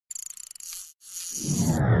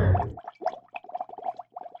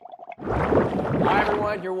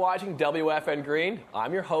everyone. You're watching WFN Green.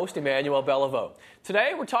 I'm your host, Emmanuel Beliveau.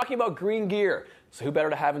 Today, we're talking about green gear. So who better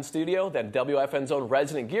to have in studio than WFN's own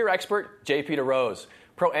resident gear expert, JP DeRose,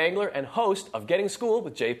 pro angler and host of Getting Schooled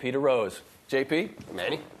with JP DeRose. JP,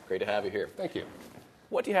 Manny, great to have you here. Thank you.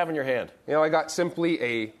 What do you have in your hand? You know, I got simply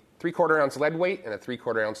a 3/4 ounce lead weight and a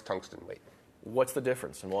 3/4 ounce tungsten weight. What's the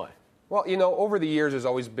difference and why? Well, you know, over the years, there's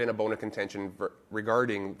always been a bone of contention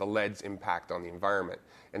regarding the lead's impact on the environment.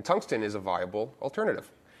 And tungsten is a viable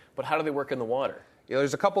alternative. But how do they work in the water? You know,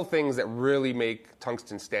 there's a couple things that really make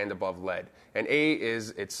tungsten stand above lead. And A is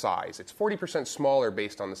its size. It's 40% smaller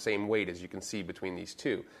based on the same weight, as you can see between these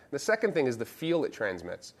two. And the second thing is the feel it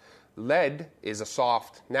transmits. Lead is a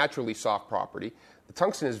soft, naturally soft property. The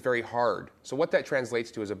tungsten is very hard. So what that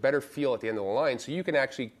translates to is a better feel at the end of the line, so you can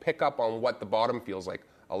actually pick up on what the bottom feels like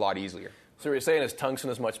a lot easier. So what you're saying is tungsten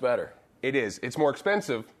is much better? It is. It's more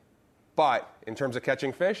expensive, but in terms of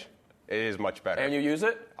catching fish, it is much better. And you use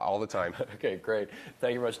it? All the time. Okay, great.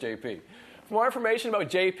 Thank you very much, JP. For more information about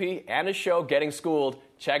JP and his show, Getting Schooled,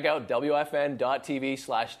 check out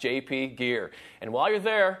WFN.TV/JPGear. And while you're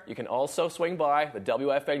there, you can also swing by the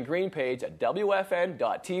WFN Green page at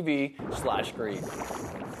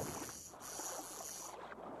WFN.TV/green.